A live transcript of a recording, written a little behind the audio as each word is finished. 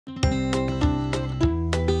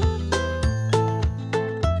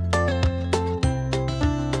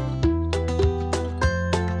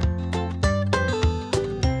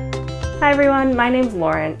Hi everyone, my name's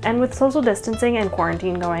Lauren, and with social distancing and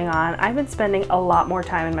quarantine going on, I've been spending a lot more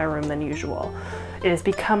time in my room than usual. It has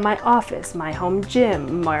become my office, my home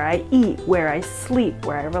gym, where I eat, where I sleep,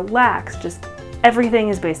 where I relax, just everything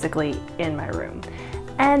is basically in my room.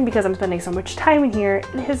 And because I'm spending so much time in here,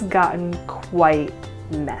 it has gotten quite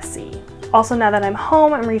messy. Also, now that I'm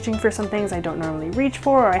home, I'm reaching for some things I don't normally reach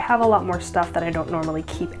for, or I have a lot more stuff that I don't normally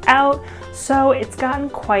keep out, so it's gotten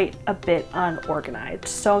quite a bit unorganized.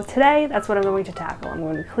 So today, that's what I'm going to tackle. I'm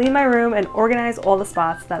going to clean my room and organize all the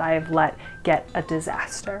spots that I have let get a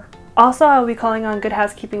disaster. Also, I will be calling on Good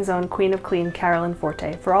Housekeeping's own Queen of Clean, Carolyn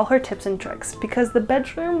Forte, for all her tips and tricks, because the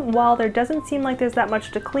bedroom, while there doesn't seem like there's that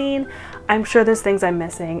much to clean, I'm sure there's things I'm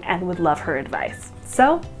missing and would love her advice.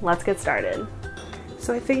 So, let's get started.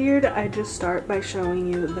 So I figured I'd just start by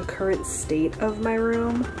showing you the current state of my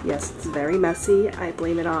room. Yes, it's very messy. I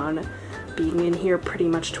blame it on being in here pretty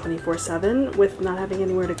much 24/7 with not having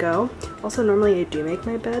anywhere to go. Also, normally I do make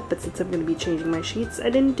my bed, but since I'm going to be changing my sheets, I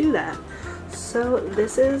didn't do that. So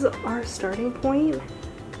this is our starting point.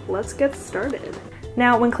 Let's get started.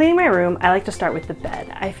 Now, when cleaning my room, I like to start with the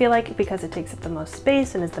bed. I feel like because it takes up the most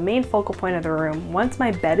space and is the main focal point of the room, once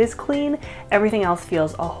my bed is clean, everything else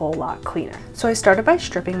feels a whole lot cleaner. So I started by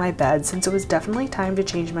stripping my bed since it was definitely time to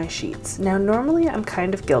change my sheets. Now, normally I'm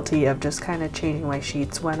kind of guilty of just kind of changing my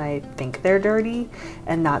sheets when I think they're dirty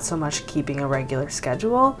and not so much keeping a regular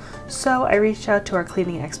schedule. So I reached out to our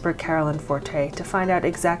cleaning expert, Carolyn Forte, to find out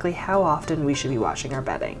exactly how often we should be washing our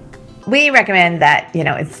bedding. We recommend that,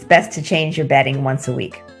 it's best to change your bedding once a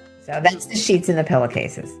week. So that's the sheets and the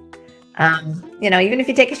pillowcases. Even if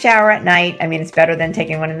you take a shower at night, it's better than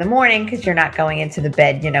taking one in the morning because you're not going into the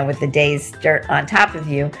bed, with the day's dirt on top of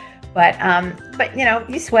you. But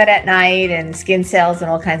you sweat at night and skin cells and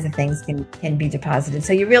all kinds of things can be deposited.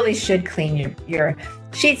 So you really should clean your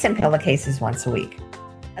sheets and pillowcases once a week.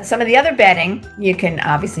 Some of the other bedding, you can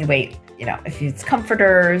obviously wait, if it's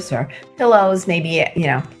comforters or pillows, maybe,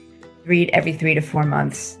 every 3 to 4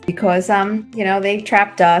 months because, they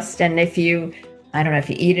trap dust. And if you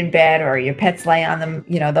eat in bed or your pets lay on them,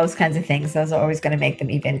 those kinds of things, those are always going to make them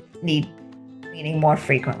even need cleaning more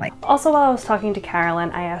frequently. Also, while I was talking to Carolyn,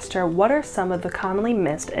 I asked her what are some of the commonly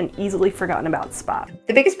missed and easily forgotten about spots.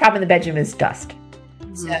 The biggest problem in the bedroom is dust.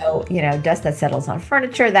 So, dust that settles on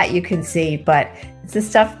furniture that you can see, but it's the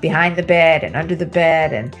stuff behind the bed and under the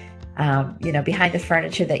bed and, behind the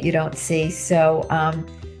furniture that you don't see. So,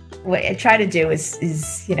 what I try to do is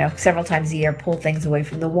several times a year, pull things away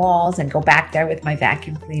from the walls and go back there with my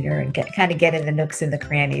vacuum cleaner and get in the nooks and the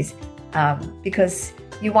crannies, because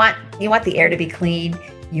you want the air to be clean.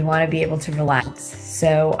 You want to be able to relax.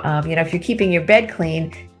 So, if you're keeping your bed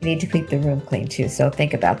clean, you need to keep the room clean too. So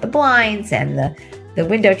think about the blinds and the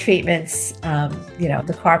window treatments,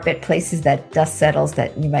 the carpet, places that dust settles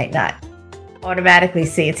that you might not automatically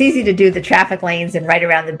see. It's easy to do the traffic lanes and right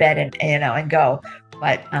around the bed and go.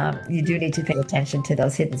 But you do need to pay attention to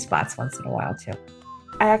those hidden spots once in a while too.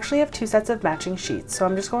 I actually have 2 sets of matching sheets, so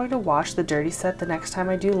I'm just going to wash the dirty set the next time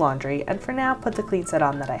I do laundry, and for now put the clean set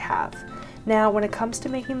on that I have. Now, when it comes to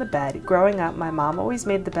making the bed, growing up my mom always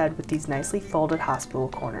made the bed with these nicely folded hospital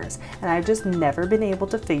corners, and I've just never been able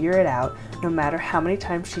to figure it out no matter how many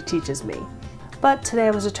times she teaches me. But today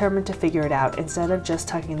I was determined to figure it out instead of just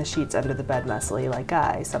tucking the sheets under the bed messily like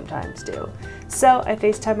I sometimes do. So I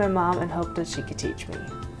FaceTimed my mom and hoped that she could teach me.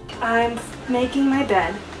 I'm making my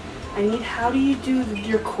bed. How do you do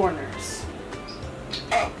your corners?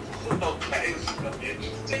 Oh, okay.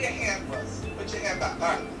 Take your hand first. Put your hand back. All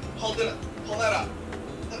right. Hold it up. Pull that up.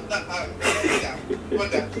 There you go.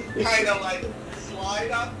 Put that. Kind of like slide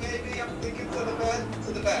up, maybe. I'm thinking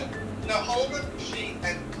to the bed. Now hold the sheet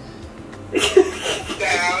and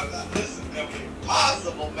down. This is gonna be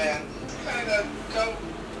impossible, man. Kind of go.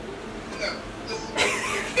 No. No.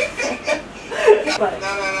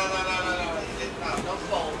 Don't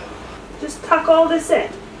fold it. Just tuck all this in.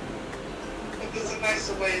 There's a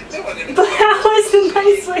nicer way of doing it. But how is a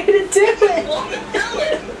nice way to do it?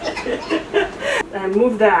 And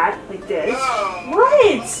move that like this. No.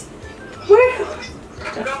 What? Where?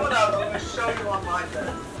 No, I'm going to show you on my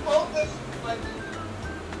bed. Hold this like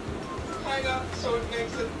kind of so it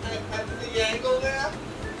makes it at the angle there.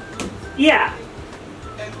 Yeah.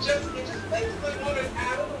 And it just basically move it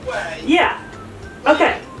out of the way. Yeah.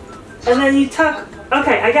 Okay. And then you tuck.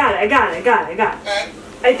 Okay, I got it. Okay.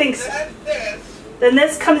 I think so. Then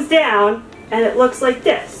this comes down and it looks like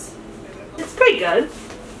this. It's pretty good.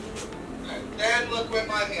 Okay. Then look with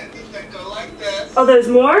my hand. You can go like this. Oh, there's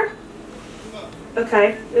more?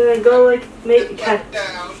 Okay. And then go like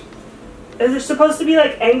down. Is it supposed to be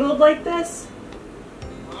like angled like this?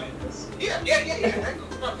 Yeah.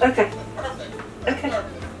 Okay. Okay.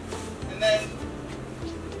 Perfect. And then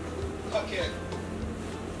tuck in.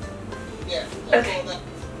 Yeah. Okay. All that.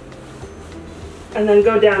 And then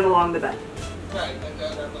go down along the bed. Right. And go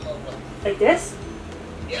down the whole way. Like this?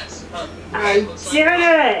 Yes. Perfect. I Looks did like-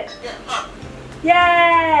 it! Yeah. Huh.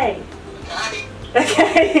 Yay! Okay.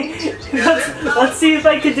 Okay, let's see if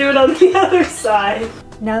I can do it on the other side.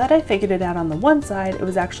 Now that I figured it out on the one side, it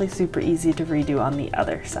was actually super easy to redo on the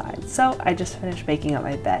other side. So I just finished making up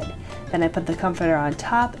my bed. Then I put the comforter on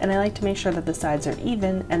top, and I like to make sure that the sides are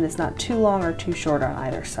even and it's not too long or too short on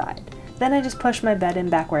either side. Then I just pushed my bed in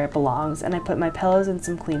back where it belongs, and I put my pillows in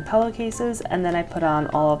some clean pillowcases, and then I put on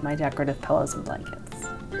all of my decorative pillows and blankets.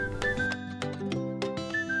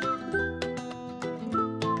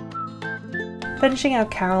 Finishing out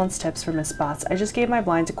Carolyn's tips for missed spots, I just gave my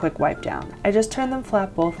blinds a quick wipe down. I just turned them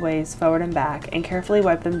flat both ways, forward and back, and carefully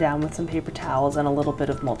wiped them down with some paper towels and a little bit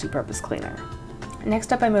of multi-purpose cleaner.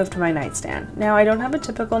 Next up, I moved to my nightstand. Now, I don't have a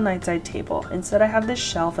typical nightside table. Instead, I have this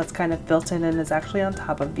shelf that's kind of built in and is actually on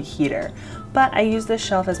top of the heater. But I use this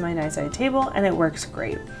shelf as my nightside table, and it works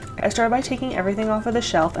great. I started by taking everything off of the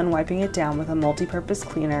shelf and wiping it down with a multi-purpose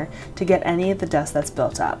cleaner to get any of the dust that's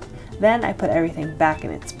built up. Then I put everything back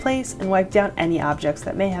in its place and wiped down any objects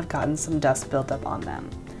that may have gotten some dust built up on them.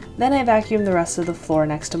 Then I vacuumed the rest of the floor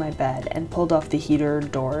next to my bed and pulled off the heater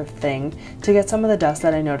door thing to get some of the dust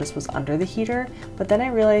that I noticed was under the heater, but then I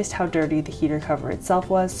realized how dirty the heater cover itself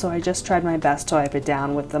was, so I just tried my best to wipe it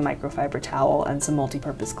down with the microfiber towel and some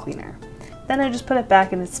multi-purpose cleaner. Then I just put it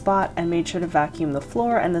back in its spot and made sure to vacuum the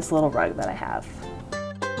floor and this little rug that I have.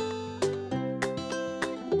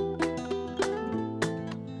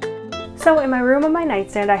 So in my room on my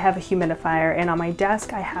nightstand I have a humidifier, and on my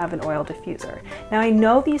desk I have an oil diffuser. Now I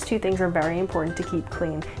know these two things are very important to keep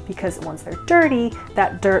clean because once they're dirty,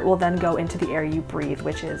 that dirt will then go into the air you breathe,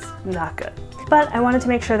 which is not good. But I wanted to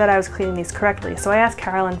make sure that I was cleaning these correctly, so I asked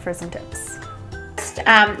Carolyn for some tips.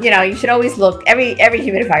 You should always look, every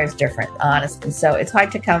humidifier is different, honestly, so it's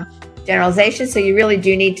hard to come generalization, so you really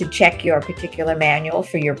do need to check your particular manual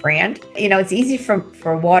for your brand. It's easy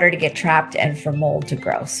for water to get trapped and for mold to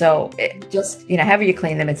grow, so however you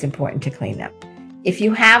clean them, it's important to clean them. If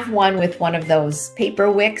you have one with one of those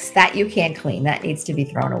paper wicks, that you can't clean, that needs to be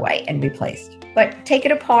thrown away and replaced. But take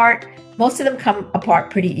it apart. Most of them come apart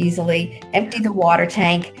pretty easily. Empty the water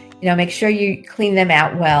tank. Make sure you clean them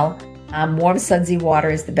out well. Warm sudsy water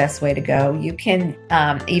is the best way to go. You can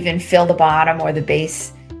even fill the bottom or the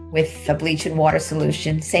base with a bleach and water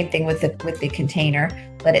solution. Same thing with the container.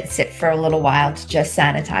 Let it sit for a little while to just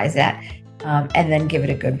sanitize that, and then give it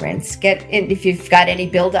a good rinse. If you've got any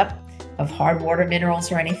buildup of hard water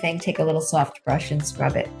minerals or anything, take a little soft brush and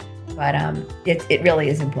scrub it. But it really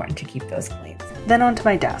is important to keep those clean. Then onto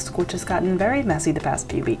my desk, which has gotten very messy the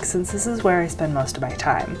past few weeks since this is where I spend most of my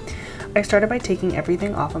time. I started by taking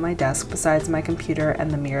everything off of my desk besides my computer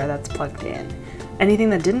and the mirror that's plugged in. Anything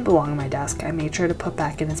that didn't belong on my desk, I made sure to put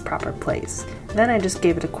back in its proper place. Then I just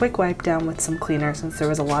gave it a quick wipe down with some cleaner since there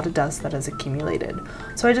was a lot of dust that has accumulated.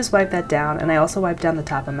 So I just wiped that down, and I also wiped down the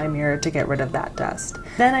top of my mirror to get rid of that dust.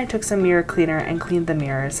 Then I took some mirror cleaner and cleaned the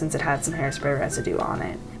mirror since it had some hairspray residue on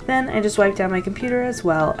it. Then I just wiped down my computer as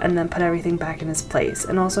well, and then put everything back in its place,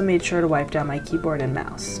 and also made sure to wipe down my keyboard and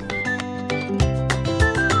mouse.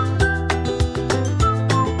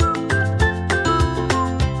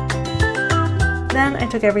 Then I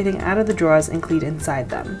took everything out of the drawers and cleaned inside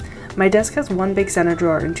them. My desk has one big center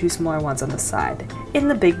drawer and two smaller ones on the side. In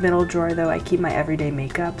the big middle drawer though, I keep my everyday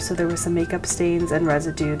makeup, so there were some makeup stains and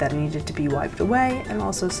residue that needed to be wiped away, and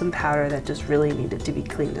also some powder that just really needed to be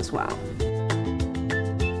cleaned as well.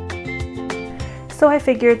 So I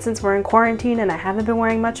figured since we're in quarantine and I haven't been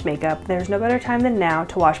wearing much makeup, there's no better time than now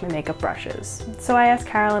to wash my makeup brushes. So I asked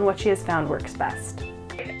Carolyn what she has found works best.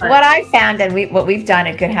 What I found, and what we've done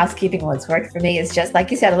at Good Housekeeping, what's worked for me is just, like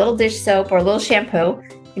you said, a little dish soap or a little shampoo.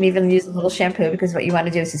 You can even use a little shampoo, because what you want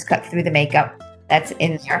to do is just cut through the makeup that's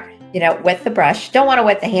in there. Wet the brush. Don't want to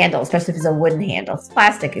wet the handle, especially if it's a wooden handle.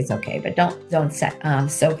 Plastic is okay, but don't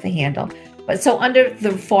soak the handle. But so under the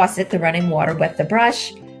faucet, the running water, wet the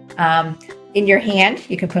brush. In your hand,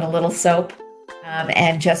 you can put a little soap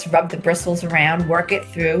and just rub the bristles around, work it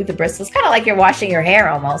through the bristles, kind of like you're washing your hair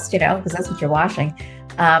almost, because that's what you're washing.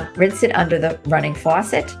 Rinse it under the running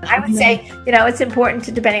faucet. I would say, it's important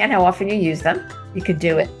to, depending on how often you use them, you could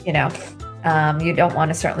do it, you don't want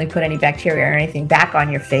to certainly put any bacteria or anything back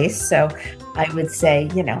on your face. So I would say,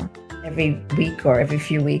 every week or every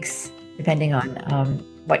few weeks, depending on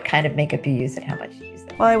what kind of makeup you use and how much you use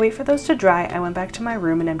them. While I wait for those to dry, I went back to my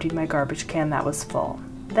room and emptied my garbage can that was full.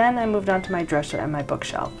 Then I moved on to my dresser and my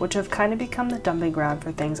bookshelf, which have kind of become the dumping ground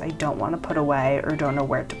for things I don't want to put away or don't know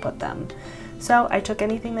where to put them. So I took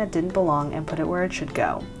anything that didn't belong and put it where it should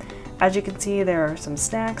go. As you can see, there are some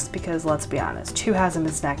snacks because, let's be honest, who hasn't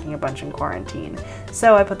been snacking a bunch in quarantine?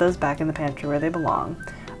 So I put those back in the pantry where they belong.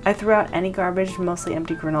 I threw out any garbage, mostly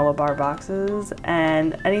empty granola bar boxes,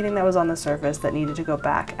 and anything that was on the surface that needed to go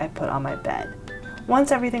back, I put on my bed.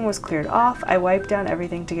 Once everything was cleared off, I wiped down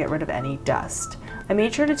everything to get rid of any dust. I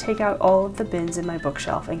made sure to take out all of the bins in my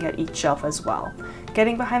bookshelf and get each shelf as well.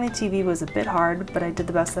 Getting behind the TV was a bit hard, but I did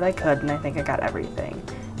the best that I could and I think I got everything.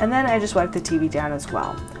 And then I just wiped the TV down as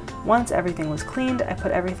well. Once everything was cleaned, I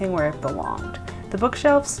put everything where it belonged. The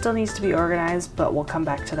bookshelf still needs to be organized, but we'll come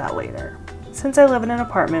back to that later. Since I live in an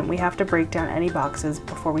apartment, we have to break down any boxes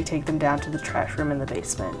before we take them down to the trash room in the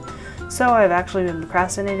basement. So I've actually been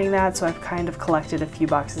procrastinating that, so I've kind of collected a few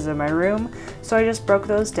boxes in my room. So I just broke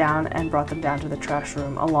those down and brought them down to the trash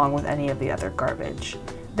room along with any of the other garbage.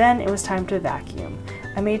 Then it was time to vacuum.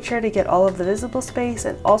 I made sure to get all of the visible space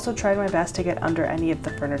and also tried my best to get under any of the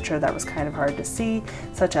furniture that was kind of hard to see,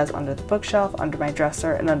 such as under the bookshelf, under my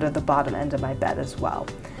dresser, and under the bottom end of my bed as well.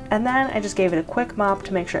 And then I just gave it a quick mop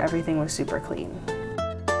to make sure everything was super clean.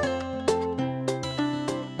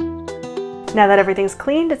 Now that everything's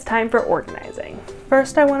cleaned, it's time for organizing.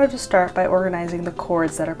 First, I wanted to start by organizing the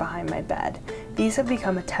cords that are behind my bed. These have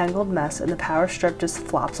become a tangled mess and the power strip just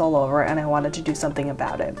flops all over, and I wanted to do something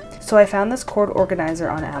about it. So I found this cord organizer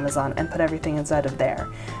on Amazon and put everything inside of there.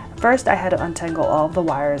 First, I had to untangle all of the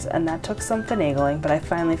wires, and that took some finagling, but I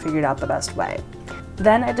finally figured out the best way.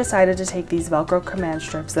 Then I decided to take these Velcro command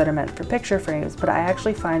strips that are meant for picture frames, but I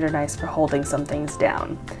actually find are nice for holding some things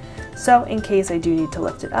down. So in case I do need to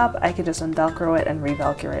lift it up, I can just unvelcro it and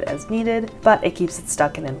revelcro it as needed, but it keeps it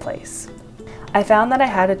stuck and in place. I found that I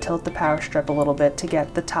had to tilt the power strip a little bit to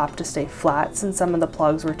get the top to stay flat since some of the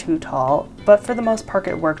plugs were too tall, but for the most part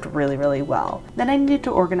it worked really well. Then I needed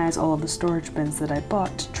to organize all of the storage bins that I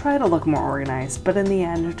bought to try to look more organized, but in the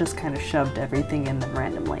end I just kind of shoved everything in them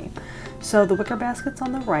randomly. So the wicker baskets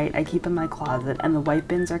on the right I keep in my closet, and the white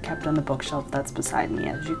bins are kept on the bookshelf that's beside me,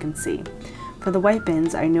 as you can see. For the white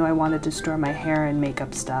bins, I knew I wanted to store my hair and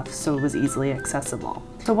makeup stuff so it was easily accessible.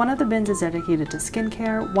 So one of the bins is dedicated to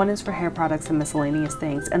skincare, one is for hair products and miscellaneous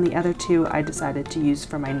things, and the other two I decided to use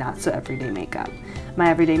for my not so everyday makeup.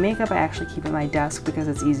 My everyday makeup I actually keep at my desk because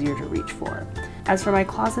it's easier to reach for. As for my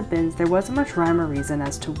closet bins, there wasn't much rhyme or reason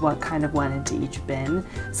as to what kind of went into each bin.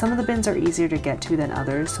 Some of the bins are easier to get to than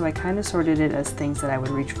others, so I kind of sorted it as things that I would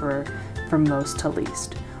reach for from most to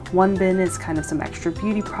least. One bin is kind of some extra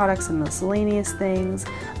beauty products and miscellaneous things.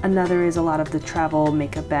 Another is a lot of the travel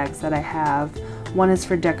makeup bags that I have. One is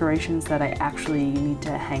for decorations that I actually need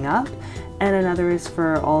to hang up. And another is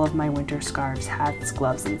for all of my winter scarves, hats,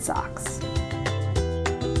 gloves, and socks.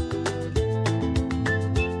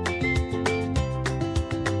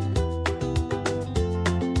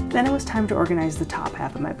 Then it was time to organize the top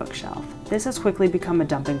half of my bookshelf. This has quickly become a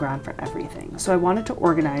dumping ground for everything, so I wanted to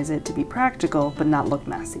organize it to be practical but not look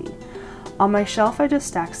messy. On my shelf I just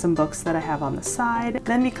stacked some books that I have on the side.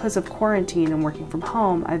 Then because of quarantine and working from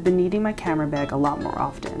home, I've been needing my camera bag a lot more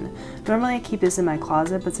often. Normally I keep this in my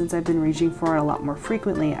closet, but since I've been reaching for it a lot more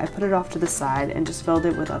frequently, I put it off to the side and just filled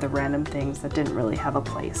it with other random things that didn't really have a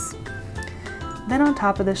place. Then on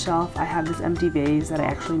top of the shelf, I have this empty vase that I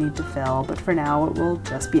actually need to fill, but for now it will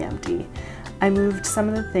just be empty. I moved some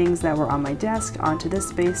of the things that were on my desk onto this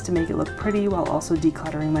space to make it look pretty while also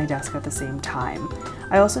decluttering my desk at the same time.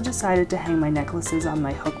 I also decided to hang my necklaces on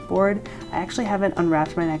my hook board. I actually haven't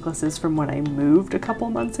unwrapped my necklaces from when I moved a couple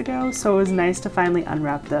months ago, so it was nice to finally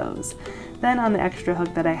unwrap those. Then on the extra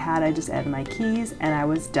hook that I had, I just added my keys and I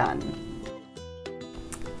was done.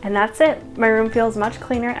 And that's it. My room feels much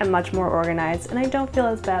cleaner and much more organized, and I don't feel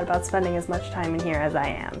as bad about spending as much time in here as I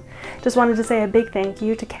am. Just wanted to say a big thank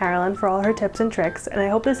you to Carolyn for all her tips and tricks, and I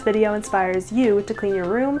hope this video inspires you to clean your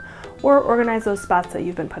room or organize those spots that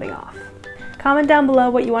you've been putting off. Comment down below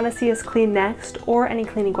what you want to see us clean next or any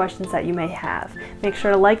cleaning questions that you may have. Make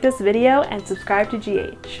sure to like this video and subscribe to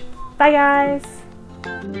GH. Bye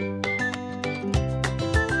guys!